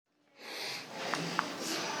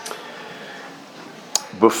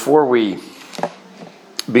Before we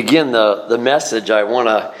begin the message, I want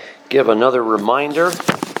to give another reminder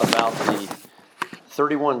about the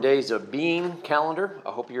 31 Days of Being calendar.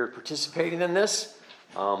 I hope you're participating in this.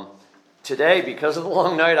 Today, because of the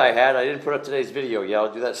long night I had, I didn't put up today's video yet.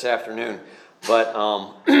 I'll do that this afternoon. But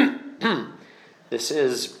this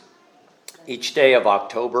is each day of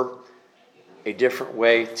October, a different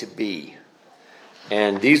way to be.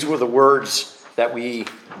 And these were the words that we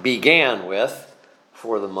began with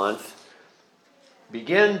for the month.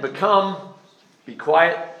 Begin, become, be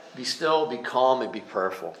quiet, be still, be calm, and be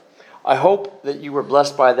prayerful. I hope that you were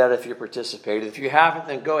blessed by that if you participated. If you haven't,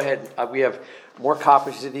 then go ahead. We have more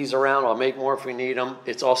copies of these around. I'll make more if we need them.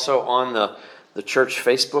 It's also on the church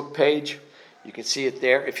Facebook page. You can see it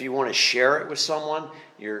there. If you want to share it with someone,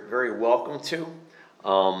 you're very welcome to.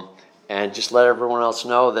 And just let everyone else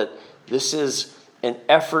know that this is an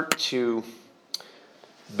effort to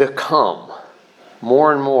become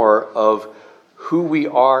more and more of who we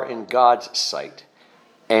are in God's sight,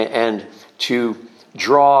 and to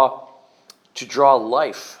draw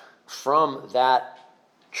life from that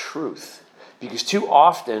truth. Because too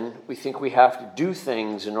often we think we have to do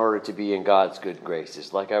things in order to be in God's good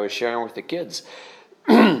graces. Like I was sharing with the kids,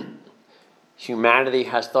 humanity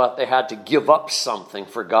has thought they had to give up something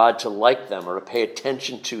for God to like them or to pay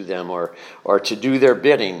attention to them or to do their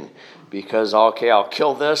bidding. Because, okay, I'll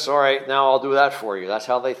kill this, all right, now I'll do that for you. That's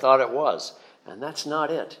how they thought it was. And that's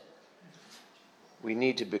not it. We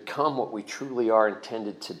need to become what we truly are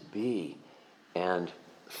intended to be. And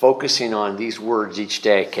focusing on these words each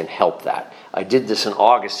day can help that. I did this in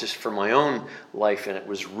August just for my own life, and it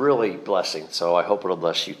was really blessing. So I hope it'll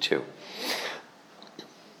bless you too.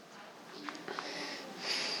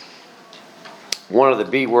 One of the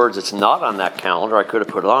B words that's not on that calendar, I could have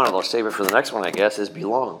put it on, I'll save it for the next one, I guess, is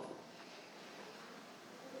belong.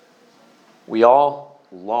 We all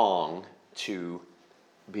long to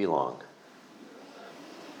belong.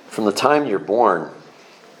 From the time you're born,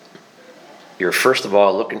 you're first of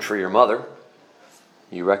all looking for your mother.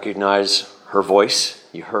 You recognize her voice.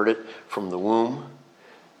 You heard it from the womb.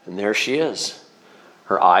 And there she is.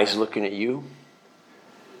 Her eyes looking at you.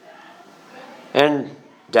 And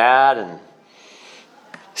dad and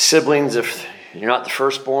siblings, if you're not the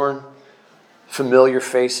firstborn, familiar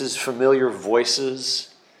faces, familiar voices,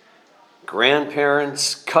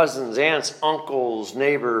 grandparents, cousins, aunts, uncles,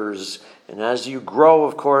 neighbors. And as you grow,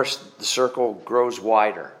 of course, the circle grows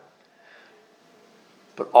wider.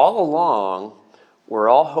 But all along, we're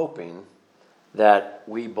all hoping that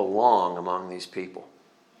we belong among these people.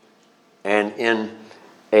 And in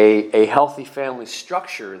a healthy family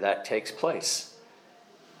structure, that takes place.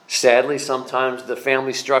 Sadly, sometimes the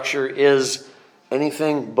family structure is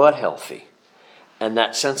anything but healthy. And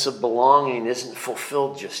that sense of belonging isn't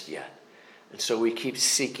fulfilled just yet. And so we keep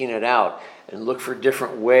seeking it out and look for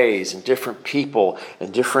different ways and different people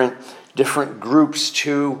and different groups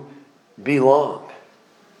to belong.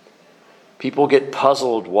 People get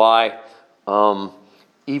puzzled why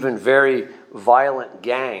even very violent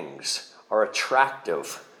gangs are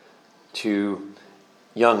attractive to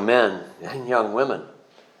young men and young women.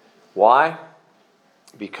 Why?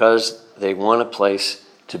 Because they want a place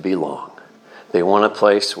to belong. They want a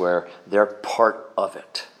place where they're part of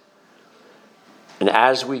it. And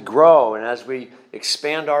as we grow and as we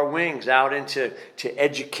expand our wings out into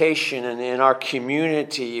education and in our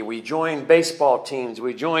community, we join baseball teams,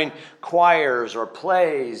 we join choirs or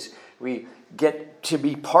plays, we get to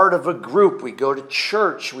be part of a group, we go to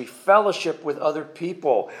church, we fellowship with other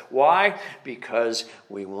people. Why? Because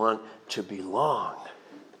we want to belong.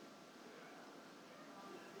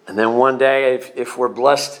 And then one day, if we're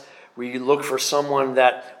blessed, we look for someone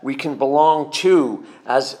that we can belong to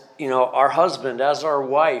as, our husband, as our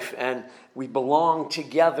wife, and we belong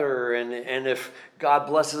together. And if God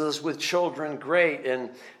blesses us with children, great. And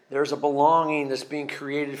there's a belonging that's being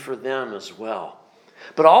created for them as well.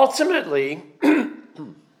 But ultimately,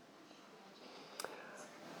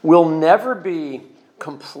 we'll never be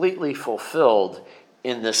completely fulfilled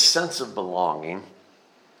in this sense of belonging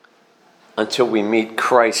until we meet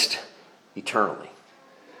Christ eternally.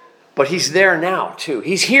 But he's there now, too.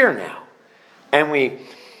 He's here now. And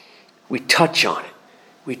we touch on it.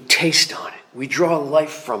 We taste on it. We draw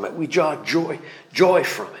life from it. We draw joy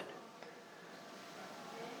from it.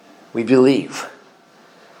 We believe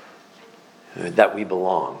that we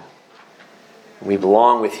belong. We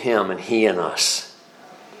belong with him and he in us.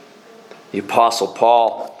 The Apostle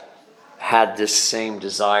Paul had this same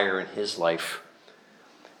desire in his life.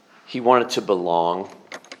 He wanted to belong.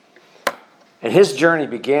 And his journey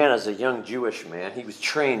began as a young Jewish man. He was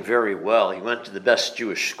trained very well. He went to the best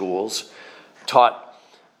Jewish schools, taught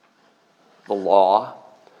the law.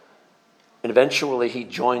 And eventually he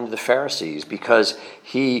joined the Pharisees because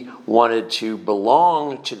he wanted to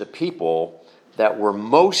belong to the people that were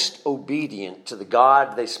most obedient to the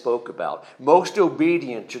God they spoke about, most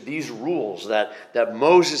obedient to these rules that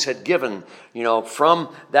Moses had given,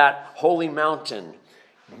 from that holy mountain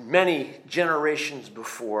many generations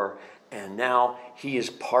before. And now he is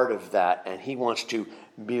part of that, and he wants to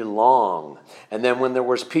belong. And then when there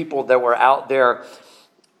was people that were out there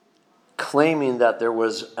claiming that there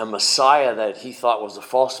was a Messiah that he thought was a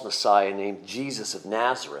false Messiah named Jesus of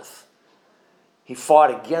Nazareth, he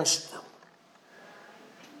fought against them.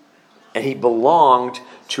 And he belonged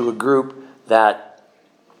to a group that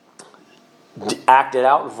acted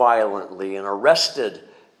out violently and arrested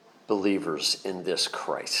believers in this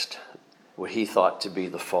Christ, what he thought to be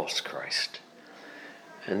the false Christ.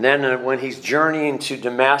 And then when he's journeying to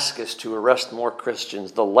Damascus to arrest more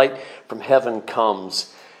Christians, the light from heaven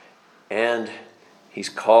comes, and he's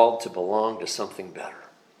called to belong to something better,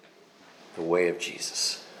 the way of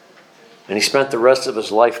Jesus. And he spent the rest of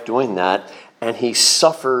his life doing that, and he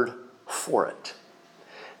suffered for it.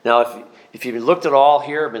 Now, if you've looked at all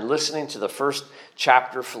here, been listening to the first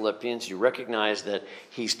chapter of Philippians, you recognize that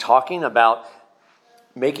he's talking about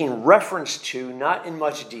making reference to, not in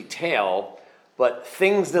much detail, but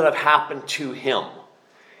things that have happened to him.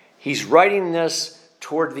 He's writing this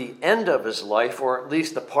toward the end of his life, or at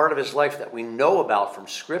least the part of his life that we know about from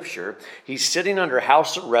Scripture. He's sitting under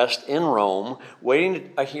house arrest in Rome,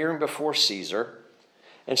 waiting a hearing before Caesar.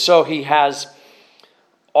 And so he has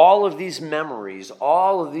all of these memories,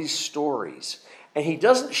 all of these stories. And he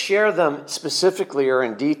doesn't share them specifically or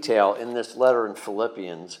in detail in this letter in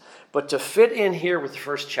Philippians, but to fit in here with the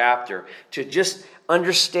first chapter, to just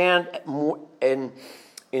understand more in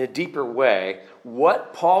a deeper way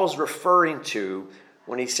what Paul's referring to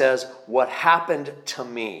when he says, what happened to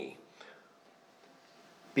me.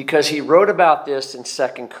 Because he wrote about this in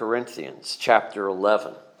 2 Corinthians chapter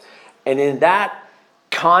 11. And in that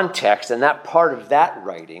context and that part of that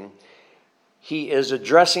writing, he is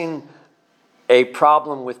addressing a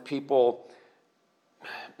problem with people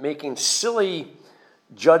making silly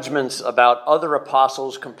judgments about other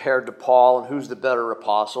apostles compared to Paul and who's the better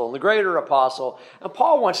apostle and the greater apostle. And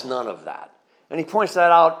Paul wants none of that. And he points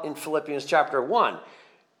that out in Philippians chapter 1.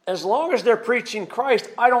 As long as they're preaching Christ,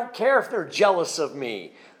 I don't care if they're jealous of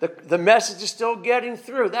me. The message is still getting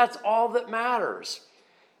through. That's all that matters.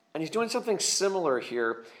 And he's doing something similar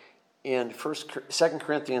here in 2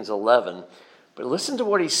 Corinthians 11. But listen to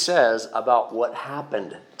what he says about what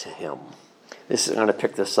happened to him. I'm going to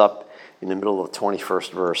pick this up in the middle of the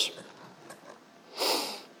 21st verse.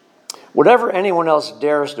 Whatever anyone else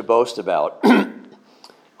dares to boast about,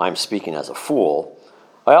 I'm speaking as a fool,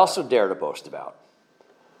 I also dare to boast about.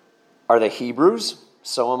 Are they Hebrews?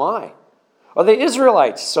 So am I. Are they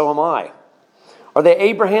Israelites? So am I. Are they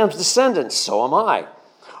Abraham's descendants? So am I.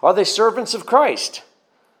 Are they servants of Christ?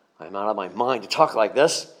 I'm out of my mind to talk like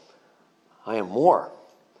this. I am more.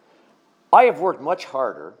 I have worked much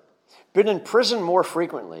harder, been in prison more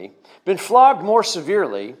frequently, been flogged more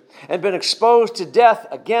severely, and been exposed to death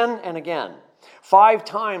again and again. 5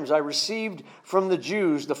 times I received from the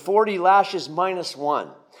Jews the 40 lashes minus 1.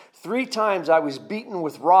 3 times I was beaten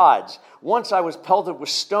with rods. Once I was pelted with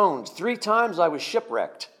stones. 3 times I was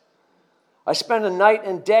shipwrecked. I spent a night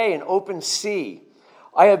and day in open sea.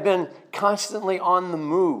 I have been constantly on the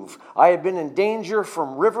move. I have been in danger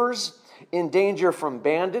from rivers, in danger from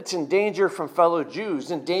bandits, in danger from fellow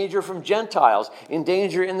Jews, in danger from Gentiles, in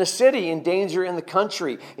danger in the city, in danger in the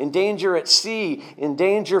country, in danger at sea, in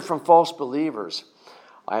danger from false believers.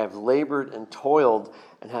 I have labored and toiled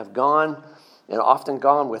and have gone and often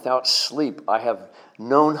gone without sleep. I have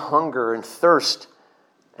known hunger and thirst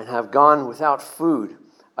and have gone without food.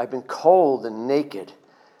 I've been cold and naked.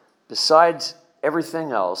 Besides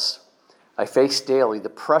everything else, I face daily the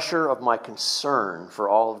pressure of my concern for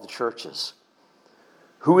all of the churches.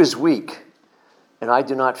 Who is weak, and I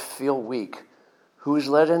do not feel weak? Who is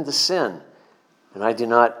led into sin, and I do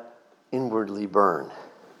not inwardly burn?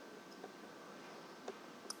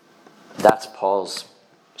 That's Paul's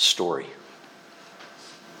story.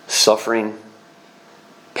 Suffering,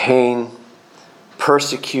 pain,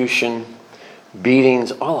 persecution,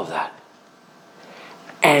 beatings, all of that.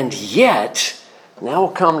 And yet, now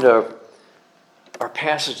we'll come to our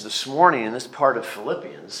passage this morning in this part of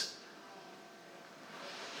Philippians.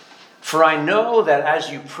 For I know that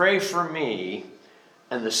as you pray for me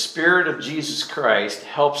and the Spirit of Jesus Christ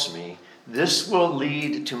helps me, this will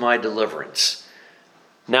lead to my deliverance.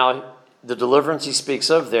 Now, the deliverance he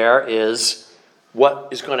speaks of there is what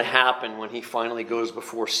is going to happen when he finally goes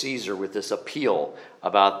before Caesar with this appeal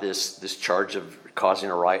about this charge of causing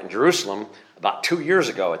a riot in Jerusalem about 2 years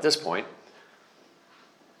ago at this point.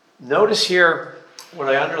 Notice here what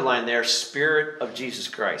I underlined there, Spirit of Jesus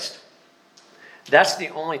Christ. That's the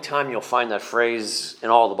only time you'll find that phrase in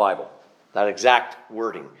all the Bible, that exact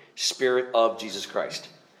wording, Spirit of Jesus Christ.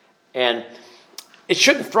 And it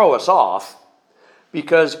shouldn't throw us off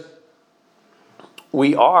because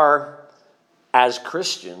we are, as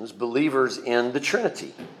Christians, believers in the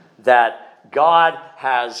Trinity, that God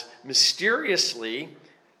has mysteriously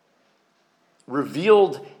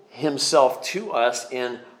revealed himself to us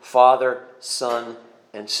in Father, Son,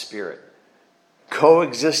 and Spirit,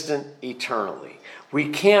 coexistent eternally. We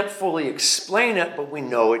can't fully explain it, but we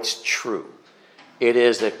know it's true. It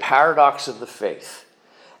is a paradox of the faith.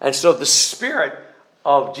 And so the Spirit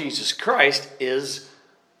of Jesus Christ is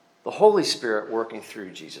the Holy Spirit working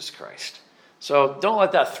through Jesus Christ. So don't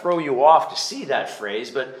let that throw you off to see that phrase,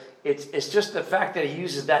 but it's just the fact that he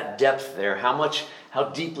uses that depth there, how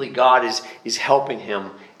deeply God is helping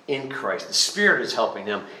him in Christ. The Spirit is helping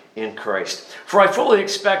him in Christ. For I fully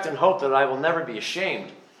expect and hope that I will never be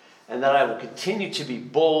ashamed, and that I will continue to be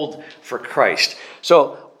bold for Christ.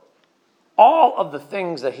 So all of the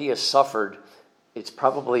things that he has suffered, it's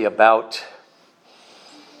probably about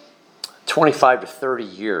 25 to 30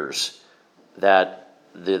 years that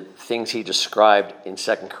the things he described in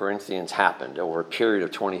 2 Corinthians happened over a period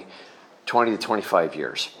of 20 to 25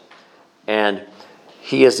 years. And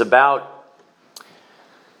he is about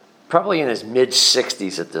probably in his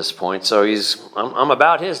mid-60s at this point. So I'm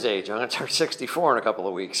about his age. I'm going to turn 64 in a couple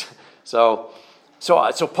of weeks. So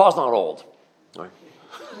Paul's not old. Right?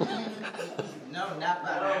 No, not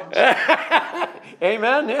that old.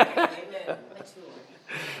 Amen. Amen.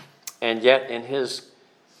 And yet in his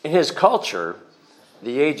culture,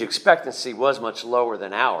 the age expectancy was much lower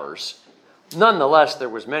than ours. Nonetheless, there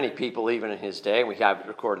was many people even in his day, we have it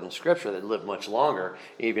recorded in Scripture, that lived much longer,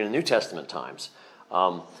 even in New Testament times.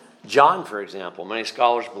 John, for example, many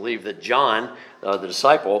scholars believe that John, the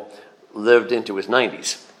disciple, lived into his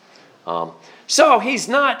 90s. So he's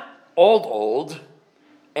not old,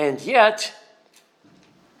 and yet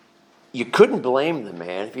you couldn't blame the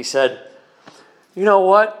man if he said, you know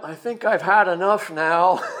what, I think I've had enough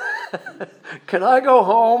now. Can I go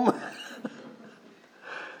home?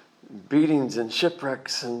 Beatings and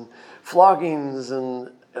shipwrecks and floggings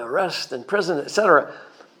and arrest and prison, etc.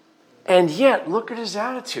 And yet, look at his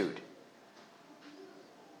attitude.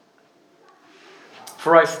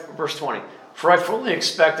 Verse 20. For I fully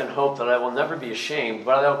expect and hope that I will never be ashamed,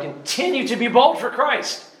 but I will continue to be bold for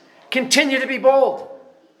Christ. Continue to be bold.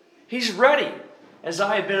 He's ready, as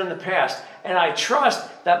I have been in the past. And I trust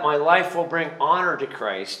that my life will bring honor to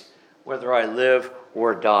Christ, whether I live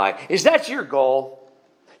or die. Is that your goal?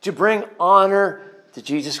 To bring honor to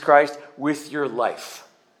Jesus Christ with your life.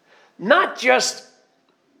 Not just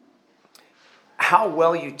how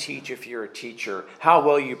well you teach if you're a teacher, how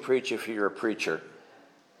well you preach if you're a preacher.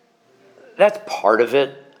 That's part of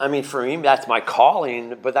it. I mean, for me, that's my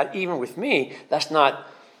calling, but that even with me, that's not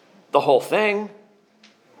the whole thing.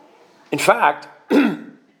 In fact,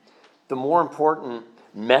 the more important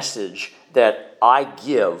message that I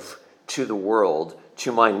give to the world,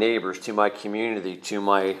 to my neighbors, to my community, to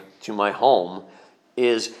my home,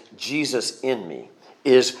 is Jesus in me,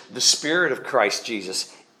 is the Spirit of Christ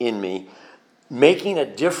Jesus in me, making a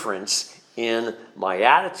difference in my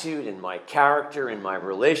attitude, in my character, in my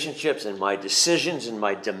relationships, in my decisions, in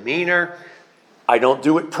my demeanor. I don't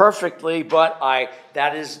do it perfectly, but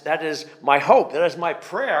that is my hope, that is my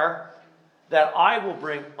prayer, that I will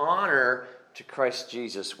bring honor to Christ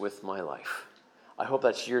Jesus with my life. I hope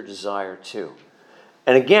that's your desire too.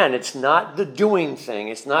 And again, it's not the doing thing.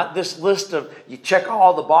 It's not this list of you check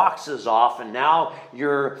all the boxes off and now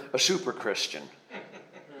you're a super Christian.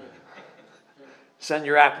 Send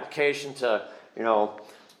your application to,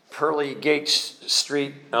 Pearly Gates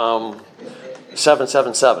Street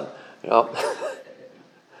 777.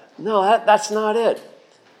 No, that's not it.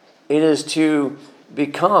 It is to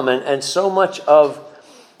become, and so much of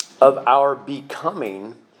our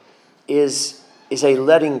becoming is a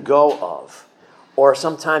letting go of. Or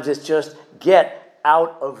sometimes it's just get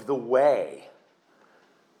out of the way.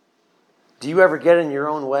 Do you ever get in your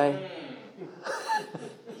own way?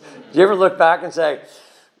 Do you ever look back and say,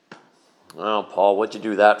 well, Paul, what'd you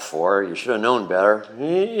do that for? You should have known better.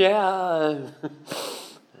 Yeah.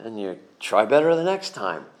 And you try better the next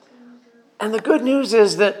time. And the good news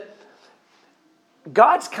is that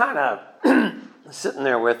God's kind of sitting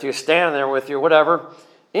there with you, standing there with you, whatever,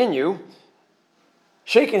 in you,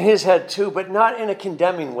 shaking his head too, but not in a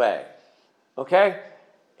condemning way. Okay?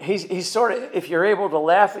 He's sort of, if you're able to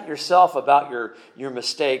laugh at yourself about your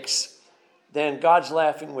mistakes, then God's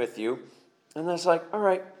laughing with you. And then it's like, all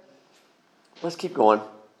right, let's keep going.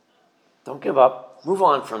 Don't give up. Move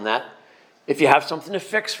on from that. If you have something to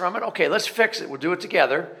fix from it, okay, let's fix it. We'll do it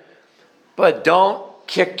together. But don't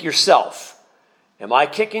kick yourself. Am I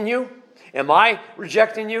kicking you? Am I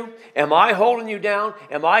rejecting you? Am I holding you down?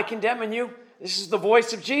 Am I condemning you? This is the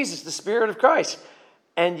voice of Jesus, the Spirit of Christ.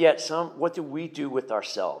 And yet, what do we do with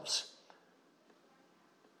ourselves?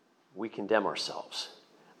 We condemn ourselves.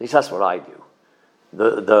 At least that's what I do.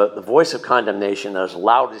 The voice of condemnation that is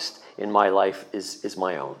loudest in my life is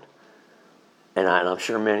my own. And I'm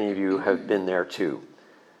sure many of you have been there too.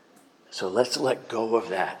 So let's let go of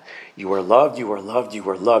that. You are loved, you are loved, you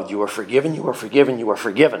are loved. You are forgiven, you are forgiven, you are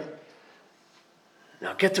forgiven.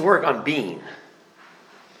 Now get to work on being.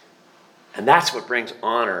 And that's what brings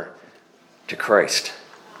honor to Christ.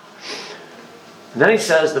 And then he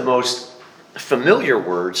says the most familiar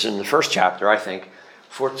words in the first chapter, I think.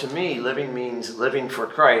 For to me, living means living for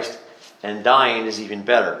Christ, and dying is even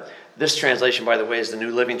better. This translation, by the way, is the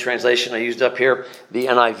New Living Translation I used up here. The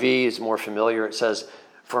NIV is more familiar. It says,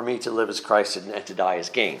 for me to live is Christ and to die is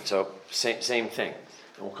gain. So same thing.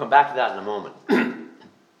 And we'll come back to that in a moment.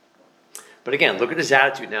 But again, look at his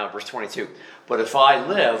attitude now, verse 22. But if I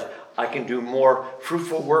live, I can do more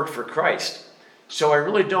fruitful work for Christ. So I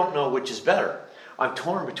really don't know which is better. I'm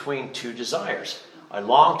torn between two desires. I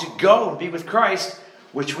long to go and be with Christ,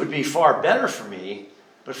 which would be far better for me,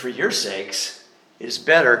 but for your sakes, it is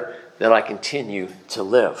better that I continue to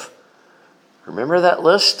live. Remember that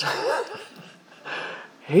list?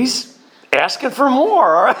 He's asking for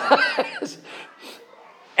more.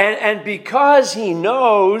 and because he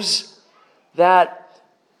knows that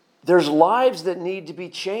there's lives that need to be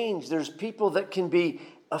changed, there's people that can be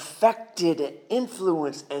affected and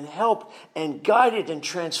influenced and helped and guided and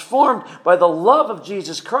transformed by the love of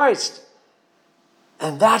Jesus Christ.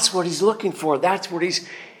 And that's what he's looking for. That's what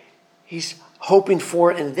he's hoping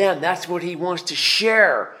for in them. That's what he wants to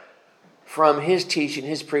share from his teaching,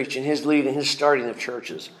 his preaching, his leading, his starting of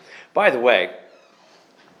churches. By the way,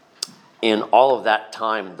 in all of that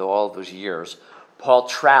time, all of those years, Paul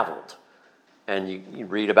traveled. And you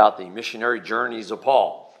read about the missionary journeys of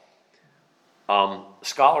Paul.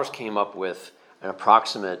 Scholars came up with an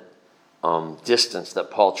approximate distance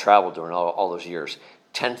that Paul traveled during all those years,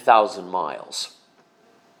 10,000 miles.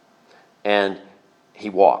 And he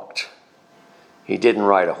walked. He didn't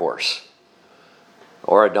ride a horse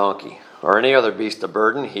or a donkey or any other beast of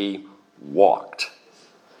burden. He walked.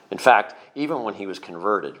 In fact, even when he was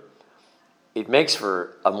converted, it makes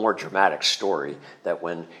for a more dramatic story that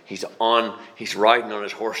when he's riding on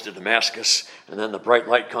his horse to Damascus, and then the bright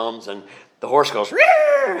light comes, and the horse goes,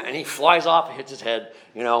 and he flies off and hits his head.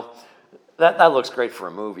 You know, that looks great for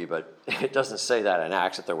a movie, but it doesn't say that in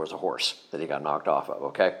Acts that there was a horse that he got knocked off of,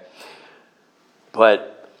 okay?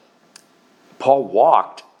 But Paul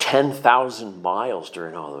walked 10,000 miles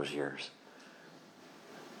during all those years.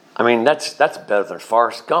 I mean, that's better than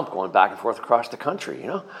Forrest Gump going back and forth across the country, you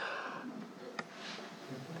know?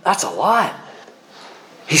 That's a lot.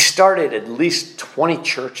 He started at least 20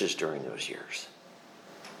 churches during those years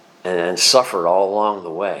and suffered all along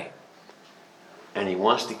the way. And he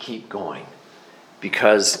wants to keep going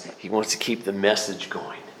because he wants to keep the message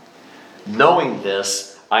going. Knowing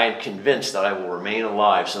this, I am convinced that I will remain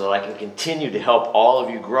alive so that I can continue to help all of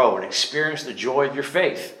you grow and experience the joy of your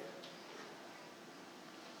faith.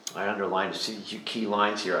 I underlined a few key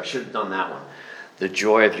lines here. I should have done that one. The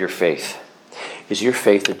joy of your faith. Is your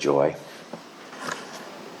faith a joy?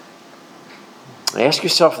 Ask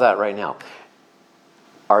yourself that right now.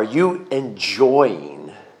 Are you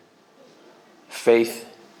enjoying faith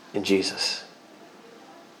in Jesus?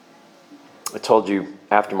 I told you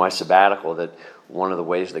after my sabbatical that one of the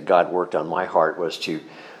ways that God worked on my heart was to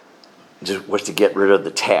get rid of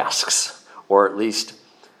the tasks, or at least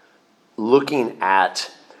looking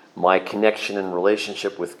at my connection and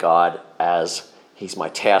relationship with God as He's my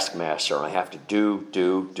taskmaster, and I have to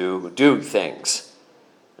do things.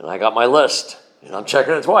 And I got my list, and I'm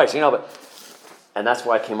checking it twice, and that's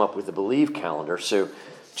why I came up with the Believe calendar, so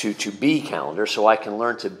to be calendar, so I can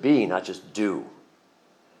learn to be, not just do.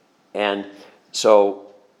 And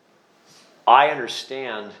so I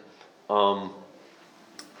understand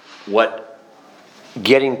what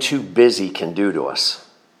getting too busy can do to us.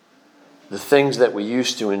 The things that we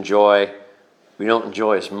used to enjoy, we don't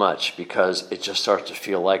enjoy as much because it just starts to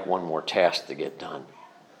feel like one more task to get done.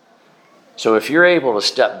 So if you're able to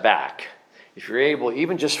step back, if you're able,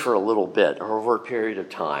 even just for a little bit or over a period of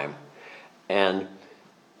time, and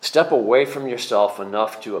Step away from yourself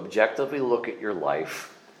enough to objectively look at your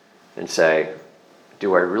life and say,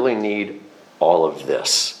 do I really need all of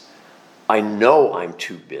this? I know I'm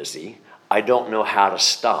too busy. I don't know how to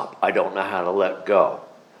stop. I don't know how to let go.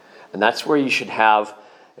 And that's where you should have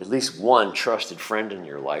at least one trusted friend in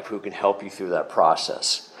your life who can help you through that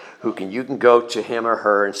process. You can go to him or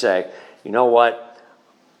her and say, you know what?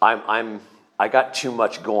 I got too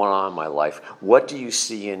much going on in my life. What do you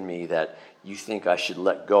see in me that you think I should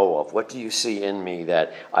let go of? What do you see in me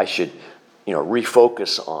that I should,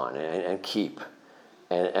 refocus on and keep?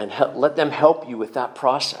 And let them help you with that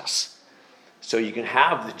process so you can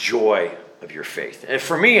have the joy of your faith. And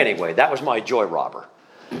for me anyway, that was my joy robber,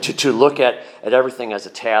 to look at everything as a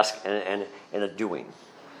task and a doing.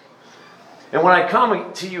 And when I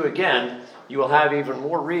come to you again, you will have even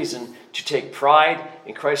more reason to take pride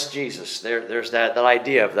in Christ Jesus. There's that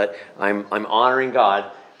idea of that I'm honoring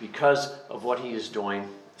God because of what he is doing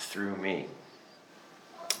through me.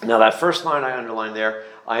 Now that first line I underlined there,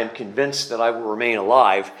 I am convinced that I will remain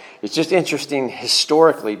alive. It's just interesting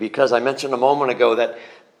historically because I mentioned a moment ago that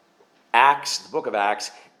Acts, the book of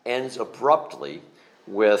Acts, ends abruptly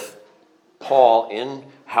with Paul in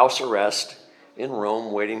house arrest in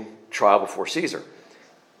Rome waiting trial before Caesar.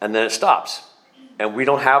 And then it stops. And we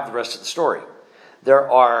don't have the rest of the story. There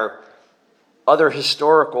are other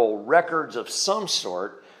historical records of some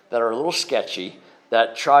sort that are a little sketchy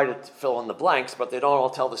that try to fill in the blanks, but they don't all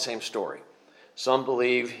tell the same story. Some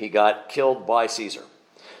believe he got killed by Caesar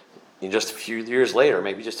just a few years later,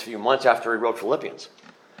 maybe just a few months after he wrote Philippians.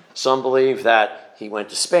 Some believe that he went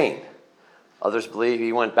to Spain. Others believe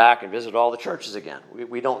he went back and visited all the churches again.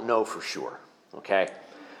 We don't know for sure, okay?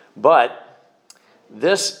 But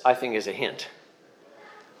this, I think, is a hint.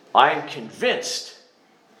 I am convinced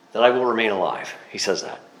that I will remain alive. He says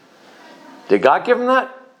that. Did God give him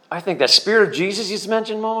that? I think that spirit of Jesus he's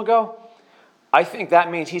mentioned a moment ago, I think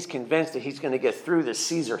that means he's convinced that he's going to get through this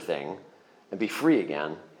Caesar thing and be free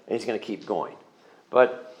again, and he's going to keep going.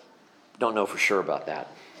 But don't know for sure about that.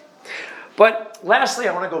 But lastly,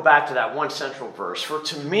 I want to go back to that one central verse. For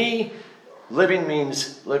to me, living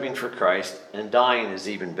means living for Christ, and dying is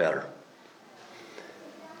even better.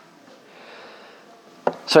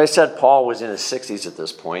 So I said Paul was in his 60s at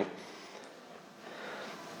this point.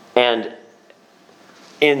 And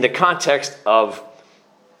in the context of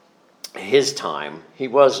his time, he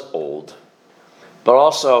was old. But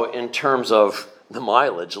also in terms of the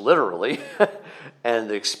mileage, literally, and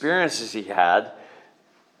the experiences he had,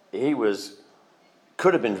 he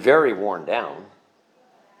could have been very worn down.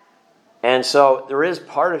 And so there is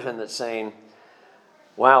part of him that's saying,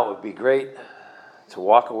 wow, it would be great to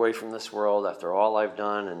walk away from this world after all I've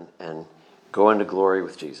done and go into glory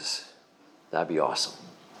with Jesus. That'd be awesome.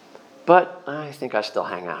 But I think I still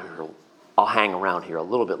I'll hang around here a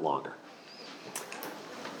little bit longer.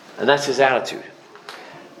 And that's his attitude.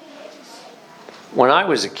 When I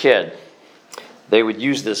was a kid, they would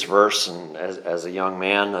use this verse, and as a young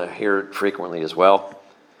man, I hear it frequently as well.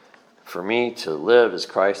 For me, to live is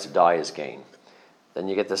Christ, to die is gain. Then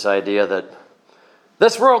you get this idea that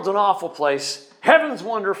this world's an awful place. Heaven's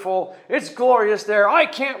wonderful. It's glorious there. I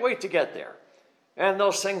can't wait to get there. And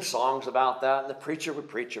they'll sing songs about that, and the preacher would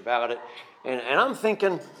preach about it. And I'm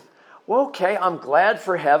thinking, well, okay, I'm glad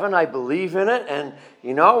for heaven. I believe in it. And,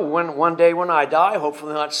 one day when I die,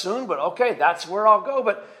 hopefully not soon, but okay, that's where I'll go.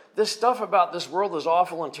 But this stuff about this world is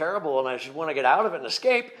awful and terrible, and I should want to get out of it and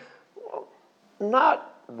escape. Well,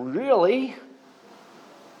 not really.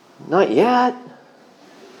 Not yet.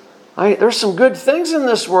 There's some good things in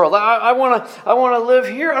this world. I want to live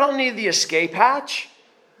here. I don't need the escape hatch.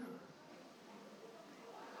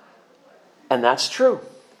 And that's true.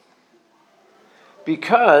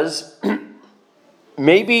 Because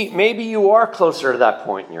maybe you are closer to that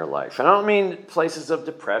point in your life. And I don't mean places of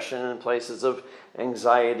depression and places of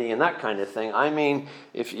anxiety and that kind of thing. I mean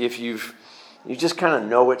if you just kind of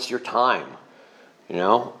know it's your time.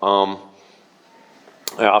 I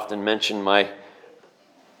often mention my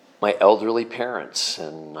elderly parents,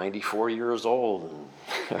 and 94 years old, and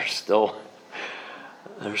they're still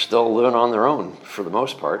living on their own for the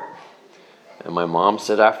most part. And my mom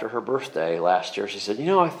said after her birthday last year, she said,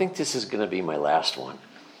 I think this is going to be my last one.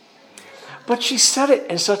 But she said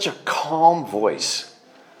it in such a calm voice.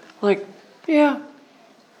 Like, yeah,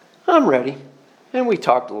 I'm ready. And we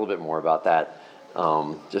talked a little bit more about that,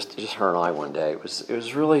 just her and I one day. It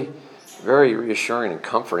was really very reassuring and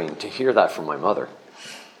comforting to hear that from my mother.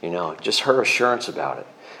 Just her assurance about it.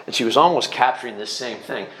 And she was almost capturing this same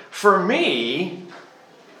thing. For me,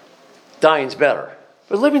 dying's better.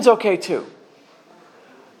 But living's okay too.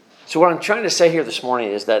 So what I'm trying to say here this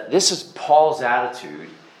morning is that this is Paul's attitude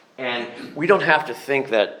And we don't have to think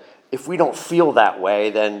that if we don't feel that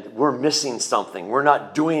way, then we're missing something. We're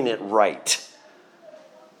not doing it right.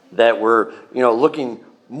 That we're, looking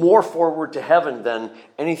more forward to heaven than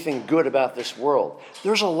anything good about this world.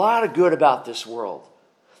 There's a lot of good about this world.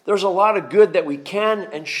 There's a lot of good that we can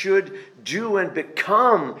and should do and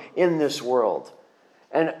become in this world.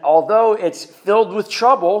 And although it's filled with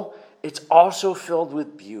trouble, it's also filled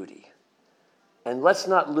with beauty. And let's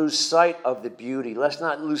not lose sight of the beauty. Let's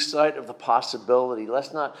not lose sight of the possibility.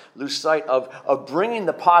 Let's not lose sight of bringing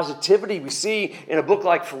the positivity we see in a book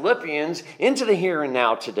like Philippians into the here and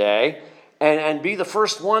now today, and be the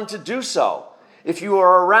first one to do so. If you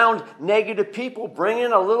are around negative people, bring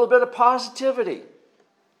in a little bit of positivity.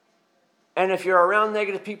 And if you're around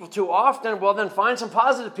negative people too often, well, then find some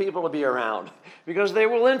positive people to be around, because they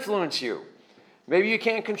will influence you. Maybe you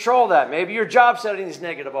can't control that. Maybe your job setting is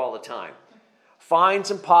negative all the time. Find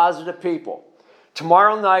some positive people.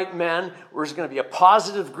 Tomorrow night, men, we're going to be a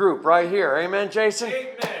positive group right here. Amen, Jason?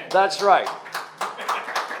 Amen. That's right.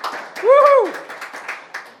 Woo!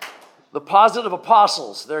 The positive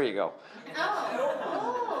apostles. There you go.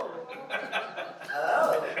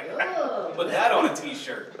 Put that on a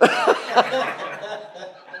t-shirt.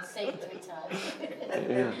 And say it 3 times.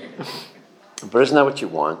 Yeah. But isn't that what you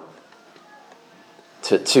want?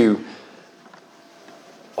 To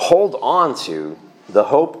hold on to the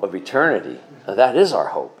hope of eternity. That is our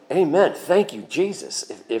hope. Amen. Thank you,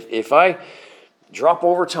 Jesus. If I drop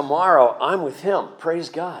over tomorrow, I'm with him. Praise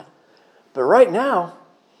God. But right now,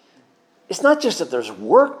 it's not just that there's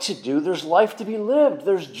work to do. There's life to be lived.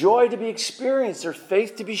 There's joy to be experienced. There's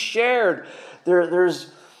faith to be shared.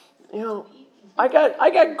 There's, I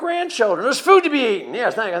got grandchildren. There's food to be eaten.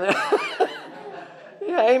 Yes, thank you.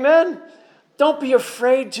 Yeah, amen. Don't be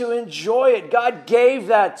afraid to enjoy it. God gave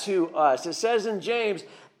that to us. It says in James,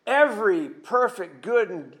 every perfect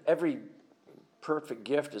good and every perfect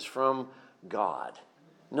gift is from God.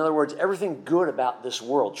 In other words, everything good about this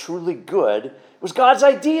world, truly good, was God's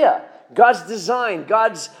idea, God's design,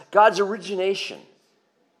 God's origination.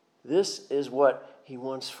 This is what he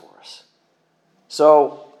wants for us.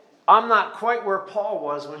 So I'm not quite where Paul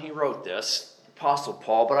was when he wrote this, Apostle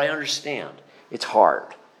Paul, but I understand. It's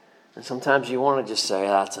hard. And sometimes you want to just say,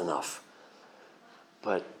 that's enough.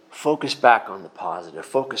 But focus back on the positive.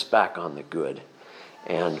 Focus back on the good.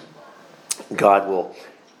 And God will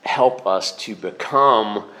help us to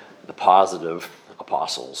become the positive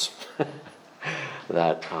apostles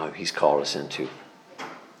that he's called us into.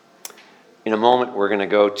 In a moment, we're going to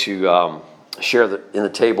go to share in the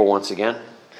table once again.